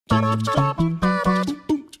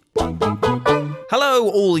Hello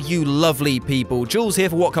all you lovely people, Jules here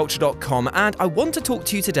for WhatCulture.com, and I want to talk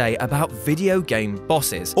to you today about video game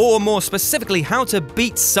bosses, or more specifically how to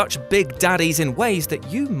beat such big daddies in ways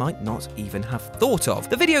that you might not even have thought of.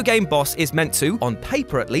 The video game boss is meant to, on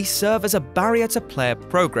paper at least, serve as a barrier to player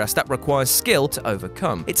progress that requires skill to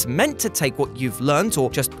overcome. It's meant to take what you've learnt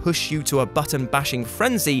or just push you to a button-bashing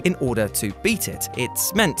frenzy in order to beat it.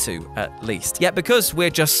 It's meant to, at least. Yet because we're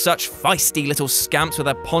just such feisty little scamps with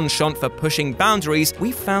a penchant for pushing boundaries,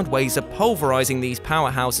 we've found ways of pulverizing these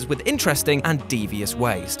powerhouses with interesting and devious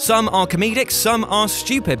ways. Some are comedic, some are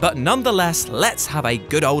stupid, but nonetheless, let's have a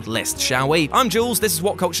good old list, shall we? I'm Jules, this is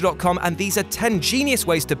WhatCulture.com, and these are 10 genius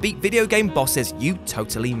ways to beat video game bosses you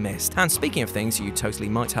totally missed. And speaking of things you totally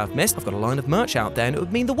might have missed, I've got a line of merch out there, and it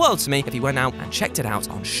would mean the world to me if you went out and checked it out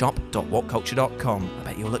on shop.whatculture.com. I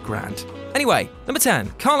bet you'll look grand. Anyway, number 10,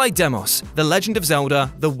 Kale Demos, The Legend of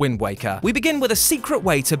Zelda, The Wind Waker. We begin with a secret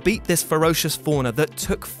way to beat this ferocious fauna that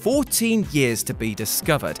took 14 years to be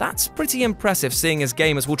discovered. That's pretty impressive, seeing as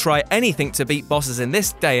gamers will try anything to beat bosses in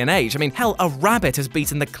this day and age. I mean, hell, a rabbit has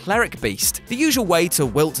beaten the cleric beast. The usual way to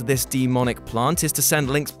wilt this demonic plant is to send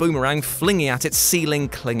Link's boomerang flinging at its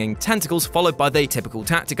ceiling-clinging tentacles, followed by the typical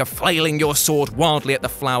tactic of flailing your sword wildly at the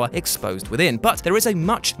flower exposed within. But there is a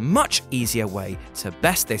much, much easier way to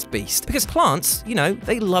best this beast. Because plants, you know,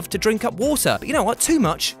 they love to drink up water, but you know what, too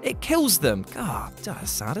much, it kills them. God,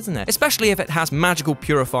 that's sad, isn't it? Especially if it has magical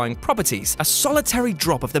purifying properties. A solitary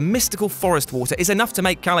drop of the mystical forest water is enough to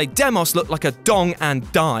make Kale Demos look like a dong and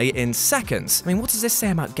die in seconds. I mean, what does this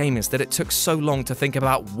say about gamers that it took so long to think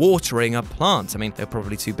about watering a plant? I mean, they're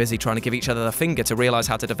probably too busy trying to give each other the finger to realize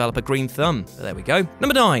how to develop a green thumb. But there we go.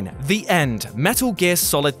 Number 9, The End, Metal Gear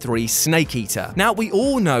Solid 3 Snake Eater. Now, we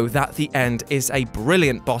all know that The End is a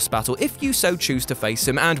brilliant boss battle if you so choose to face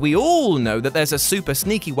him, and we all know that there's a super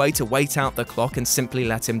sneaky way to wait out the clock and simply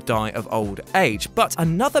let him die of old age. But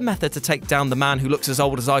another method to take down the man who looks as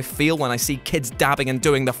old as I feel when I see kids dabbing and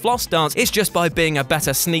doing the floss dance is just by being a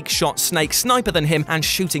better sneak shot snake sniper than him and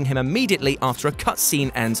shooting him immediately after a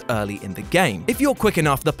cutscene ends early in the game. If you're quick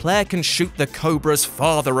enough, the player can shoot the Cobra's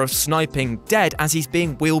father of sniping dead as he's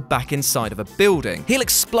being wheeled back inside of a building. He'll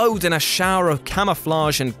explode in a shower of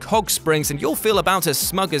camouflage and cog springs, and you'll feel about as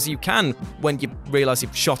smug as you can when you realize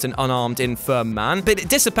you've shot an unarmed, infirm man. But it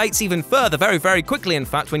dissipates even further, very, very quickly, in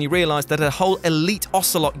fact, when you realize that a whole elite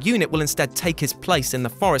Ocelot unit will instead take his place in the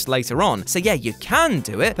forest later on. So yeah, you can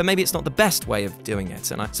do it, but maybe it's not the best way of doing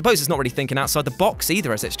it. And I suppose it's not really thinking outside the box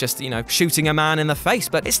either, as it's just, you know, shooting a man in the face,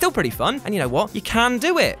 but it's still pretty fun. And you know what? You can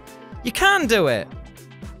do it. You can do it.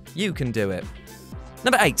 You can do it.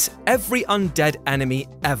 Number 8, Every Undead Enemy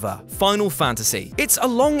Ever, Final Fantasy. It's a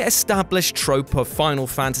long-established trope of Final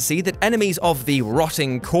Fantasy that enemies of the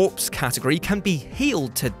rotting corpse category can be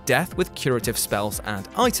healed to death with curative spells and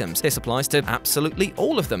items. This applies to absolutely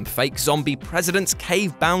all of them. Fake zombie presidents,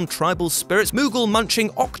 cave-bound tribal spirits, Moogle-munching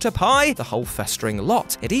octopi, the whole festering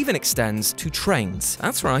lot. It even extends to trains.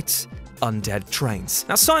 That's right. Undead trains.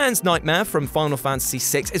 Now, Cyan's Nightmare from Final Fantasy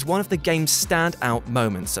VI is one of the game's standout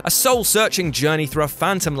moments. A soul-searching journey through a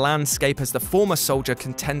phantom landscape as the former soldier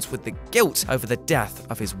contends with the guilt over the death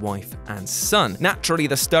of his wife and son. Naturally,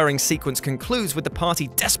 the stirring sequence concludes with the party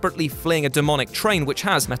desperately fleeing a demonic train which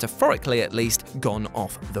has, metaphorically at least, gone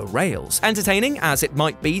off the rails. Entertaining as it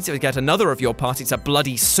might be to get another of your party to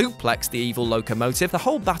bloody suplex the evil locomotive, the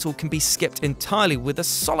whole battle can be skipped entirely with a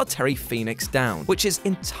solitary phoenix down, which is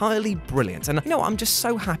entirely brilliant, and you know, I'm just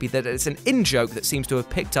so happy that it's an in-joke that seems to have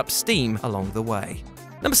picked up steam along the way.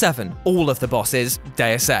 Number 7, all of the bosses,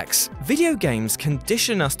 Deus Ex. Video games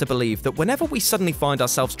condition us to believe that whenever we suddenly find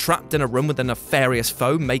ourselves trapped in a room with a nefarious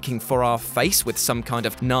foe making for our face with some kind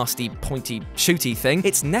of nasty, pointy, shooty thing,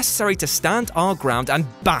 it's necessary to stand our ground and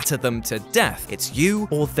batter them to death. It's you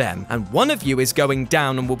or them, and one of you is going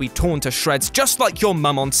down and will be torn to shreds just like your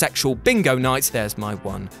mum on sexual bingo night. There's my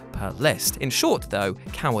one per list. In short, though,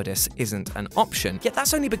 cowardice isn't an option. Yet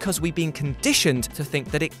that's only because we've been conditioned to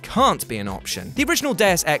think that it can't be an option. The original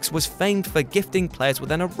Deus Ex was famed for gifting players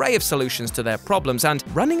with an array of solutions to their problems, and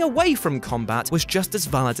running away from combat was just as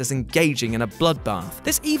valid as engaging in a bloodbath.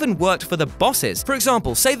 This even worked for the bosses. For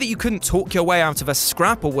example, say that you couldn't talk your way out of a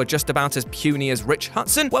scrap or were just about as puny as Rich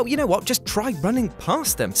Hudson. Well, you know what? Just try running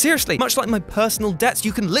past them. Seriously, much like my personal debts,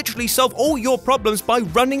 you can literally solve all your problems by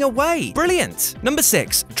running away. Brilliant! Number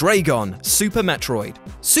 6, Dragon, Super Metroid.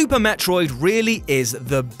 Super Metroid really is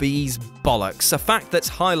the bee's bollocks, a fact that's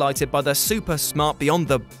highlighted by the super smart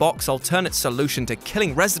beyond-the-box alternate solution to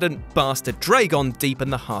killing resident bastard Dragon deep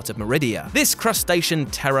in the heart of Meridia. This crustacean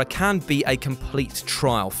terror can be a complete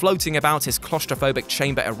trial, floating about his claustrophobic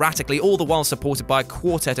chamber erratically, all the while supported by a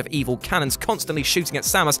quartet of evil cannons constantly shooting at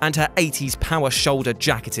Samus and her 80s power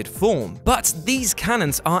shoulder-jacketed form. But these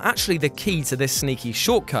cannons are actually the key to this sneaky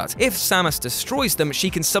shortcut. If Samus destroys them,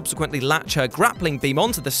 she can subsequently latch her grappling beam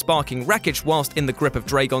onto the sparking wreckage whilst in the grip of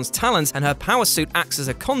Dragon's talons, and her power suit acts as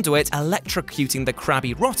a conduit, electrocuting the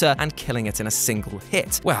crabby rotter and killing it in a single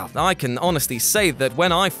hit. Well, I can honestly say that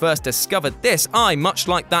when I first discovered this, I, much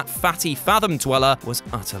like that fatty Fathom Dweller, was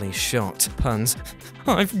utterly shocked. Puns.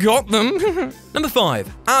 I've got them! Number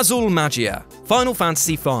 5. Azul Magia. Final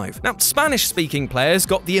Fantasy V. Now, Spanish-speaking players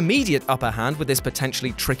got the immediate upper hand with this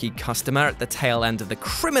potentially tricky customer at the tail end of the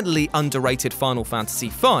criminally underrated Final Fantasy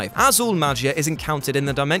V. Azul Magia is encountered in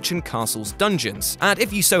the Dimension Castle's dungeons, and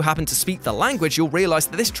if you so happen to speak the language, you'll realize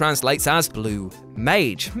that this translates as Blue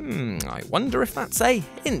Mage. I wonder if that's a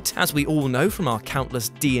hint. As we all know from our countless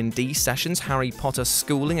D&D sessions, Harry Potter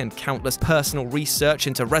schooling, and countless personal research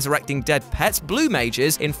into resurrecting dead pets, Blue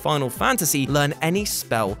Mages in Final Fantasy learn any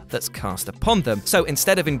spell that's cast upon them. So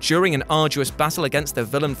instead of enduring an arduous battle against the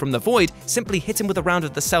villain from the void, simply hit him with a round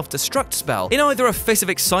of the self-destruct spell. In either a fit of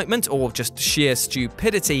excitement or just sheer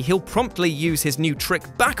stupidity, he'll promptly use his new trick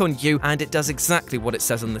back on you, and it does exactly what it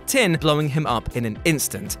says on the tin, blowing him up in an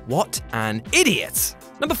instant. What an idiot!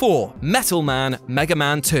 Number 4. Metal Man Mega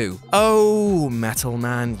Man 2. Oh, Metal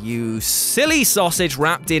Man, you silly sausage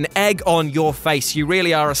wrapped in egg on your face. You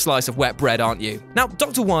really are a slice of wet bread, aren't you? Now,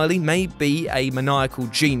 Dr. Wily may be a maniacal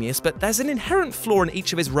genius, but there's an inherent flaw in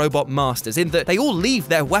each of his robot masters in that they all leave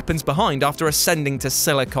their weapons behind after ascending to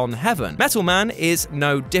Silicon Heaven. Metal Man is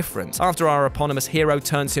no different. After our eponymous hero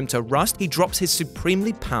turns him to rust, he drops his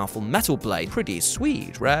supremely powerful metal blade. Pretty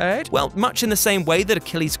sweet, right? Well, much in the same way that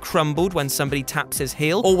Achilles crumbled when somebody taps his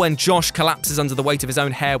heel, or when Josh collapses under the weight of his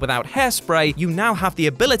own hair without hairspray, you now have the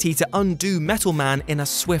ability to undo Metal Man in a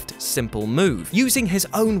swift, simple move. Using his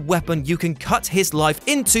own weapon, you can cut his life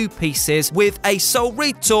into pieces with a soul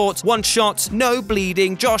retort. One shot, no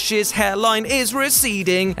bleeding, Josh's hairline is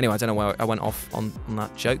receding. Anyway, I don't know where I went off on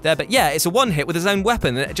that joke there, but yeah, it's a one hit with his own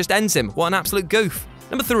weapon and it just ends him. What an absolute goof.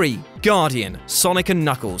 Number 3. Guardian, Sonic and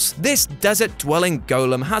Knuckles. This desert-dwelling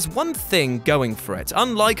golem has one thing going for it.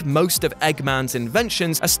 Unlike most of Eggman's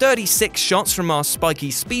inventions, a sturdy 6 shots from our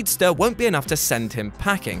spiky speedster won't be enough to send him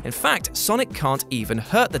packing. In fact, Sonic can't even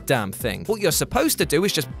hurt the damn thing. What you're supposed to do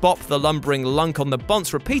is just bop the lumbering lunk on the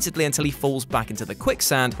bonce repeatedly until he falls back into the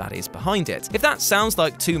quicksand that is behind it. If that sounds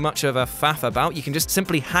like too much of a faff about, you can just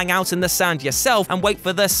simply hang out in the sand yourself and wait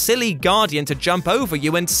for the silly Guardian to jump over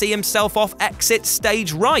you and see himself off exit stage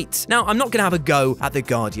right. Now, I'm not going to have a go at the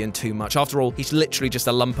Guardian too much. After all, he's literally just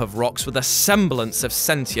a lump of rocks with a semblance of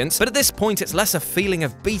sentience, but at this point, it's less a feeling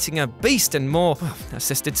of beating a beast and more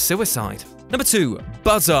assisted suicide. Number 2.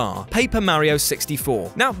 Bazaar, Paper Mario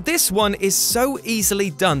 64. Now, this one is so easily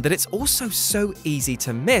done that it's also so easy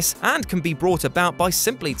to miss and can be brought about by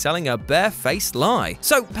simply telling a barefaced lie.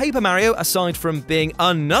 So, Paper Mario, aside from being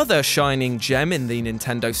another shining gem in the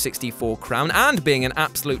Nintendo 64 crown and being an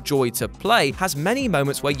absolute joy to play, has many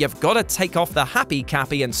moments where you've got to take off the happy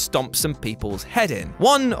cappy and stomp some people's head in.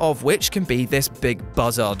 One of which can be this big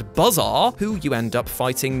buzzard Bazaar, who you end up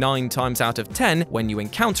fighting 9 times out of 10 when you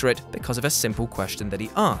encounter it because of a simple question that he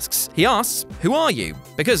asks. He asks, "Who are you?"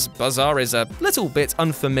 Because Bazaar is a little bit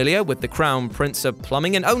unfamiliar with the Crown Prince of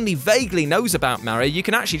Plumbing and only vaguely knows about Mario, you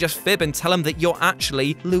can actually just fib and tell him that you're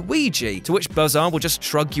actually Luigi, to which Bazaar will just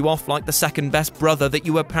shrug you off like the second best brother that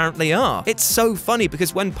you apparently are. It's so funny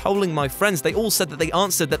because when polling my friends, they all said that they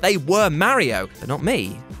answered that they were Mario, but not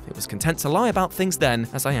me. I was content to lie about things then,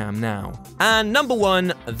 as I am now. And number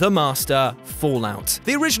 1, The Master, Fallout.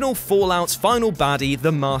 The original Fallout's final baddie,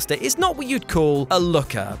 The Master, is not what you'd call a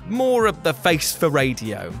looker, more of the face for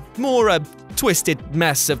radio, more a twisted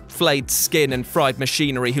mess of flayed skin and fried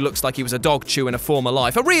machinery who looks like he was a dog chew in a former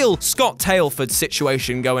life. A real Scott Tailford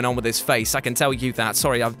situation going on with his face, I can tell you that.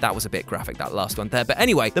 Sorry, that was a bit graphic, that last one there. But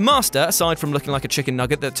anyway, the Master, aside from looking like a chicken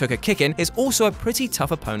nugget that took a kicking, is also a pretty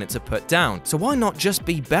tough opponent to put down. So why not just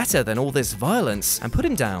be better? better than all this violence and put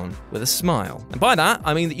him down with a smile. And by that,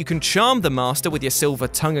 I mean that you can charm the master with your silver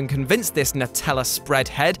tongue and convince this Nutella spread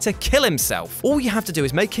head to kill himself. All you have to do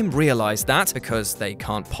is make him realize that, because they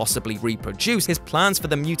can't possibly reproduce, his plans for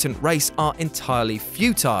the mutant race are entirely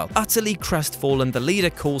futile. Utterly crestfallen, the leader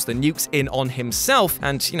calls the nukes in on himself,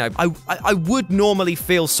 and, you know, I would normally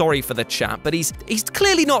feel sorry for the chap, but he's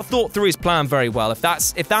clearly not thought through his plan very well, if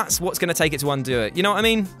that's what's going to take it to undo it. You know what I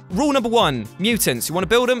mean? Rule number 1, mutants. You want to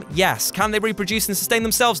build them? Yes. Can they reproduce and sustain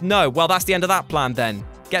themselves? No. Well, that's the end of that plan then.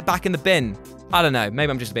 Get back in the bin. I don't know, maybe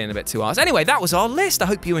I'm just being a bit too arse. Anyway, that was our list. I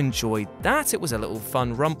hope you enjoyed that. It was a little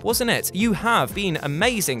fun romp, wasn't it? You have been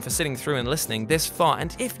amazing for sitting through and listening this far,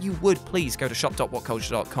 and if you would please go to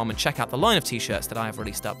shop.whatculture.com and check out the line of t-shirts that I have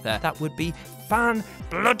released up there, that would be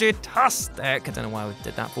fan-bloody-tastic. I don't know why we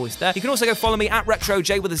did that voice there. You can also go follow me at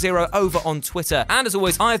RetroJ with a 0 over on Twitter. And as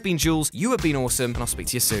always, I have been Jules, you have been awesome, and I'll speak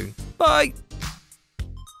to you soon. Bye!